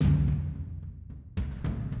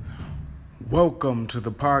Welcome to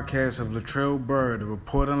the podcast of Latrell Bird,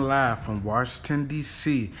 reporting live from Washington,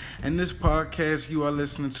 D.C. In this podcast, you are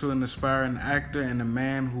listening to an aspiring actor and a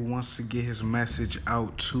man who wants to get his message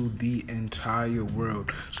out to the entire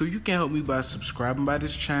world. So you can help me by subscribing by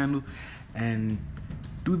this channel and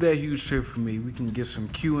do that huge favor for me. We can get some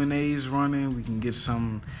Q&As running. We can get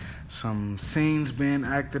some scenes being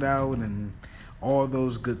acted out and all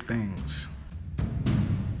those good things.